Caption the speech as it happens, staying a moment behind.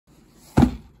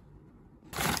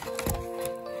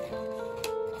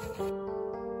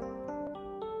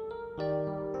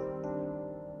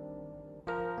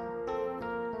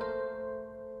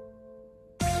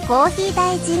コーヒー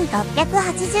大臣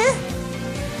680。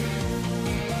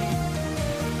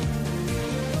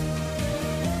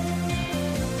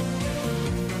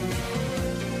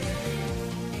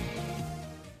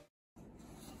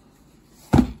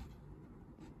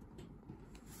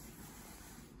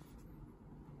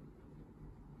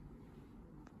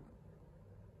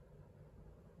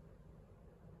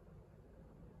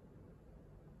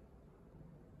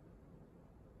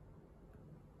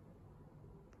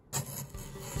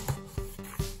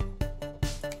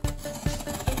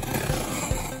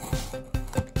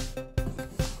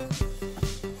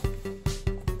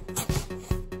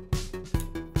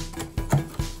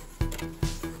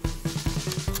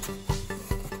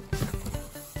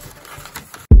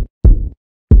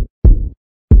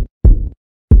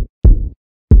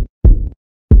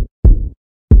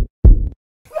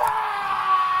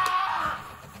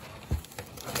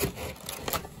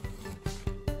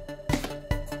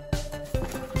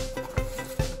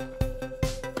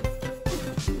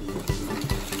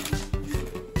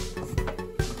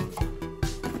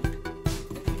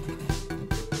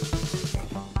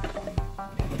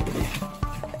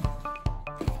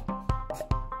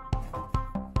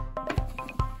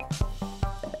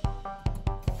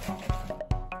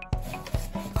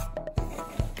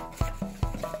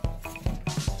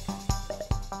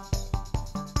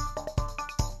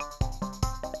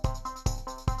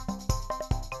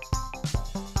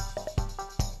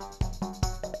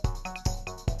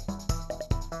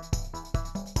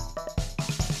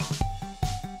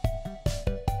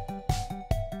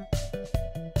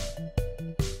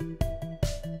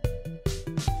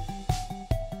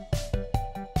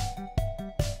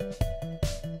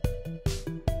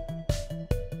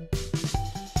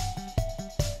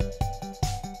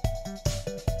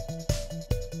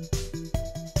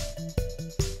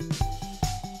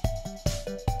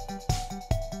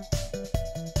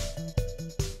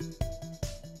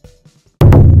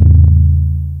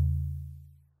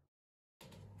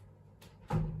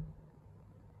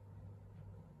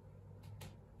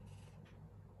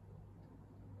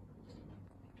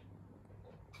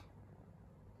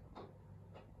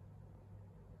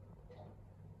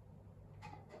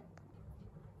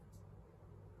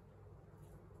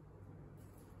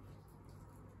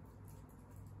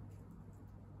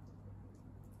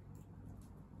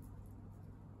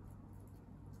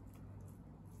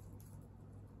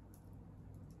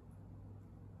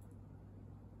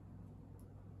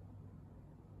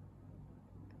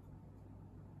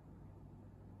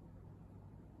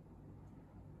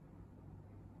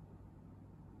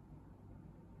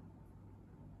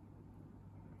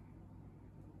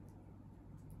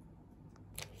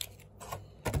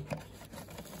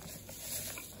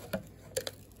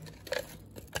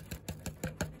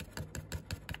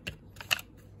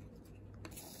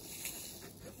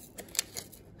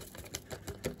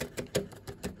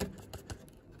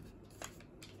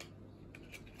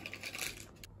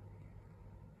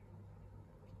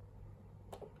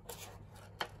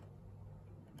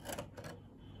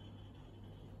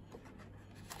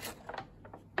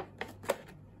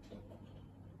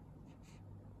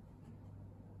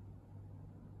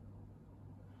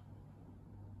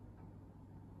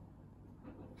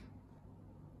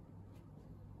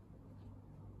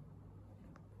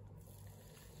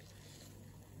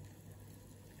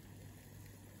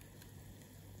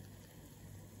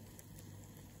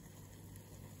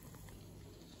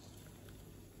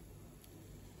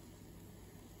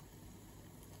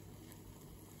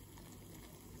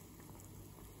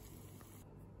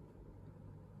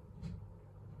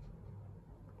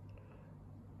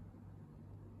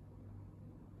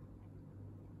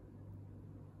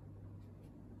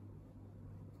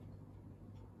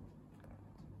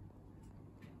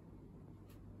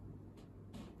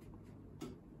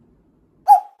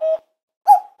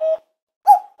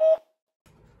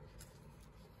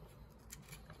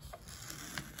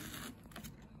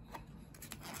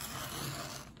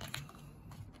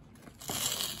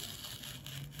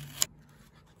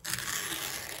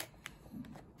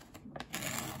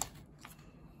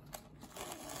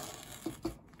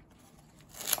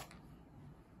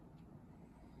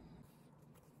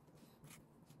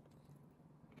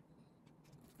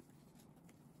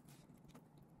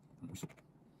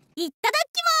いただ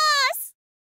きます。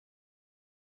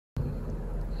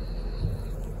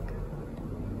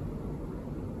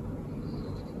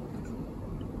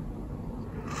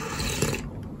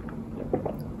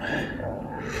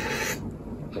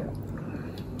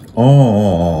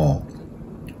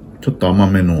ちょっと甘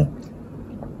めの、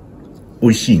美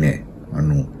味しいね。う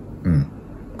ん。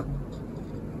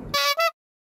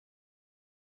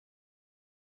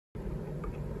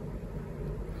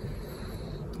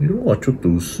はちょっと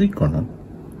薄いかな。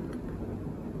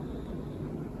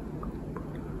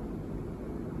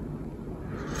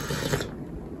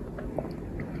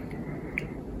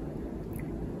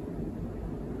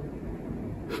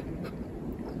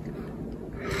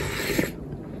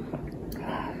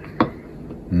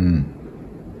うん。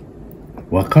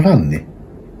わからんね。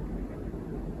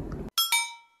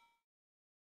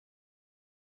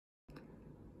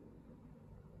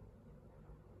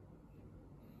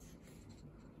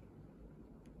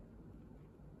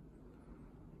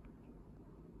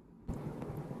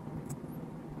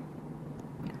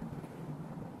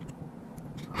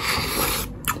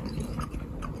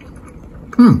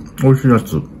うん、美味しいや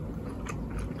つ。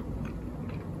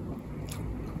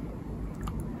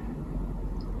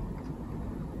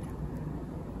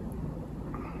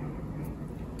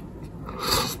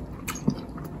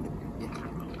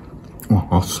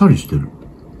あっさりしてる。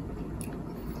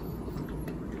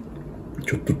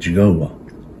ちょっと違うわ。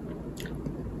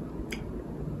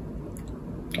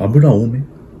油多め？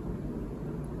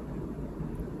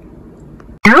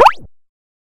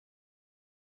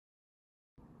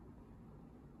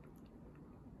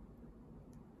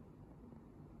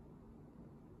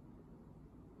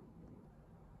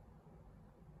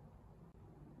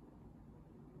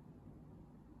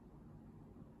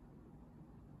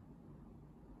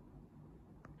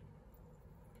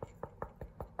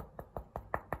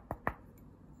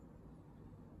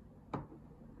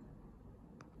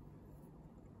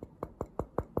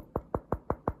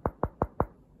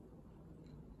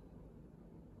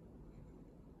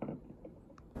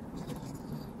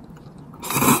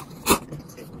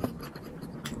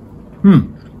う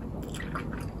ん。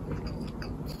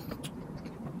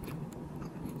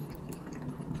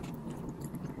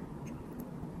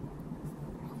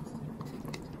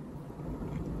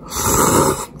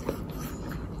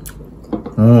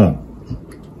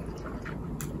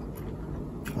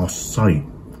あっさり。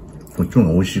こっちの方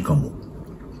が美味しいかも。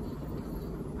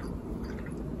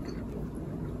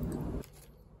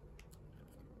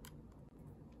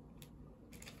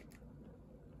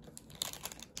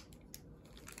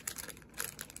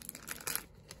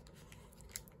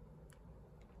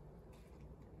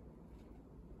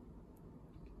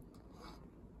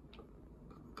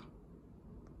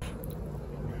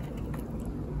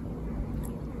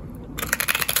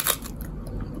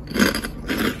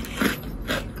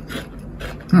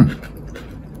うん。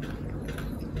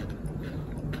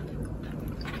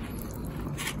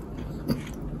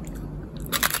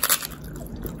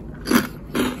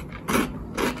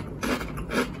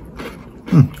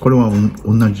うん、これは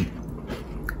同じ。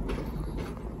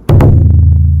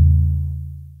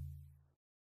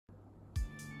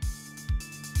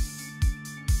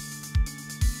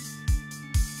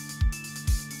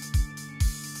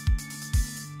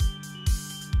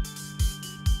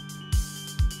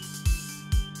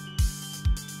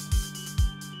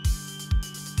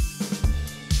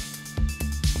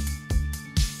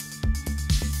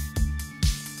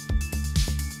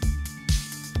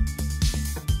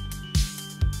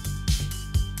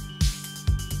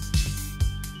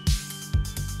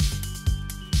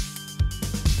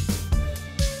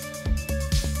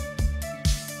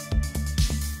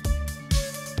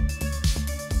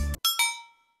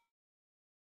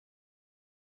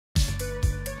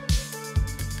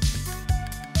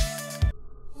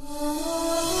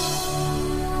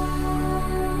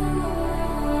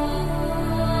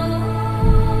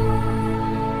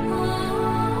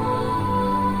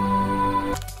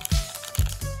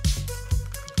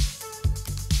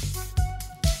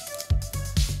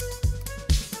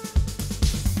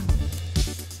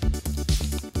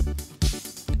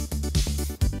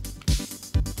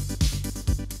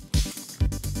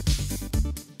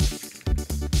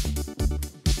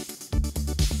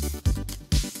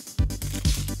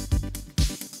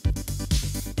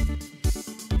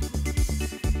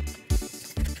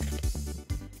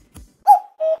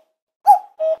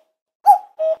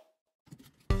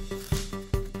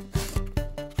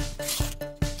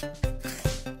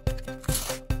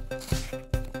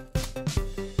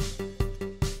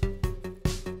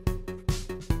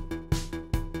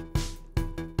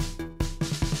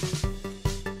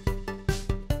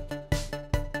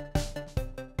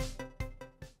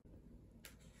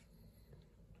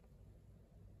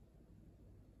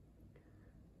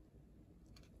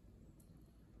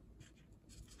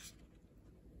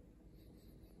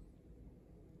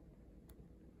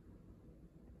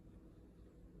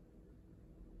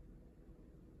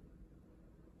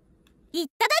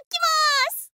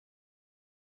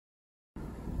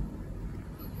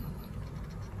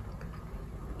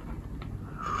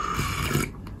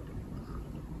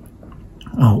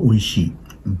美味しい。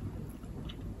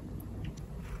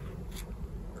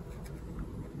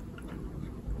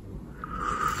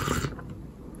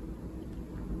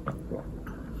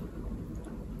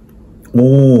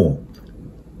おー。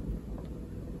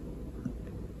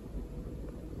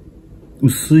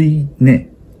薄い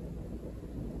ね。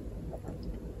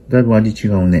だいぶ味違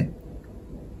うね。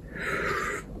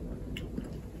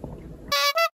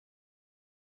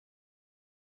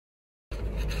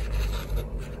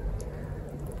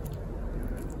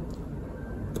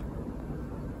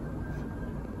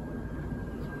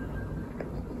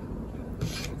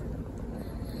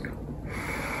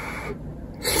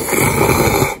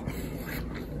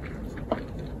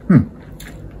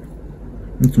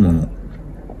いつもの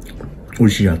美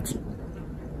味しいやつ。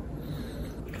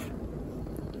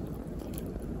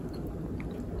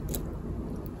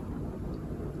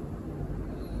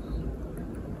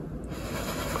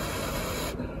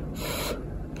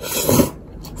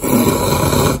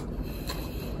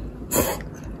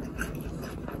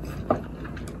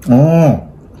あ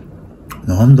あ、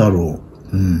なんだろう。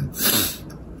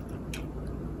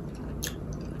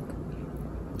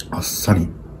あっさり。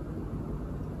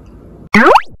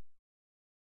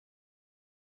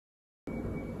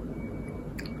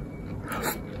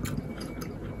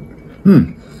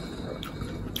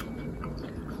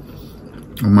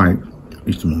うまい。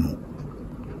いつもの。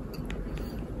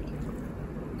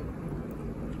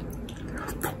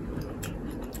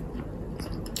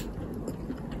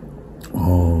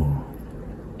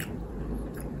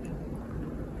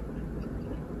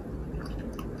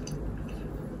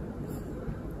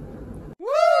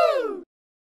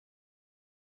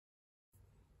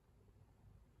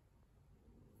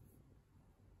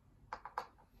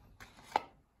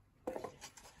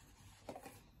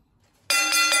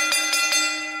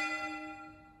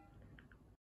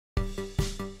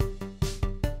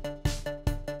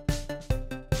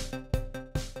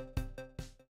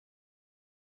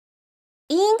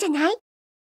いいんじゃない？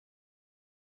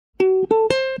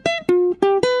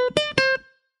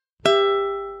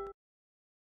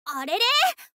あれれ、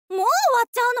もう終わっ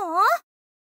ちゃうの？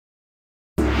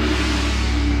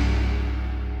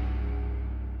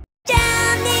チャ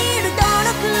ンネル登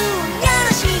録よ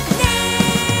ろしくね。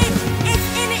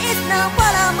 SNS のフォ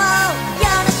ローもよ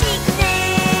ろしくね。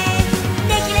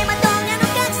できれば動画の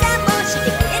拡散もして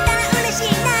くれたら嬉し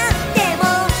いな。でも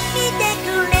見て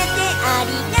くれてあり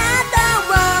がと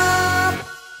う。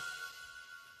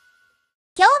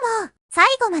今日も最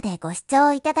後までご視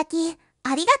聴いただき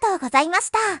ありがとうございま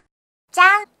した。じ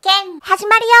ゃんけん始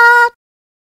まるよ。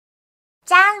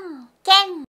じゃんけ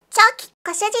んチョキ。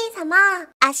ご主人様、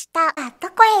明日はど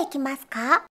こへ行きます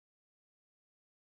か？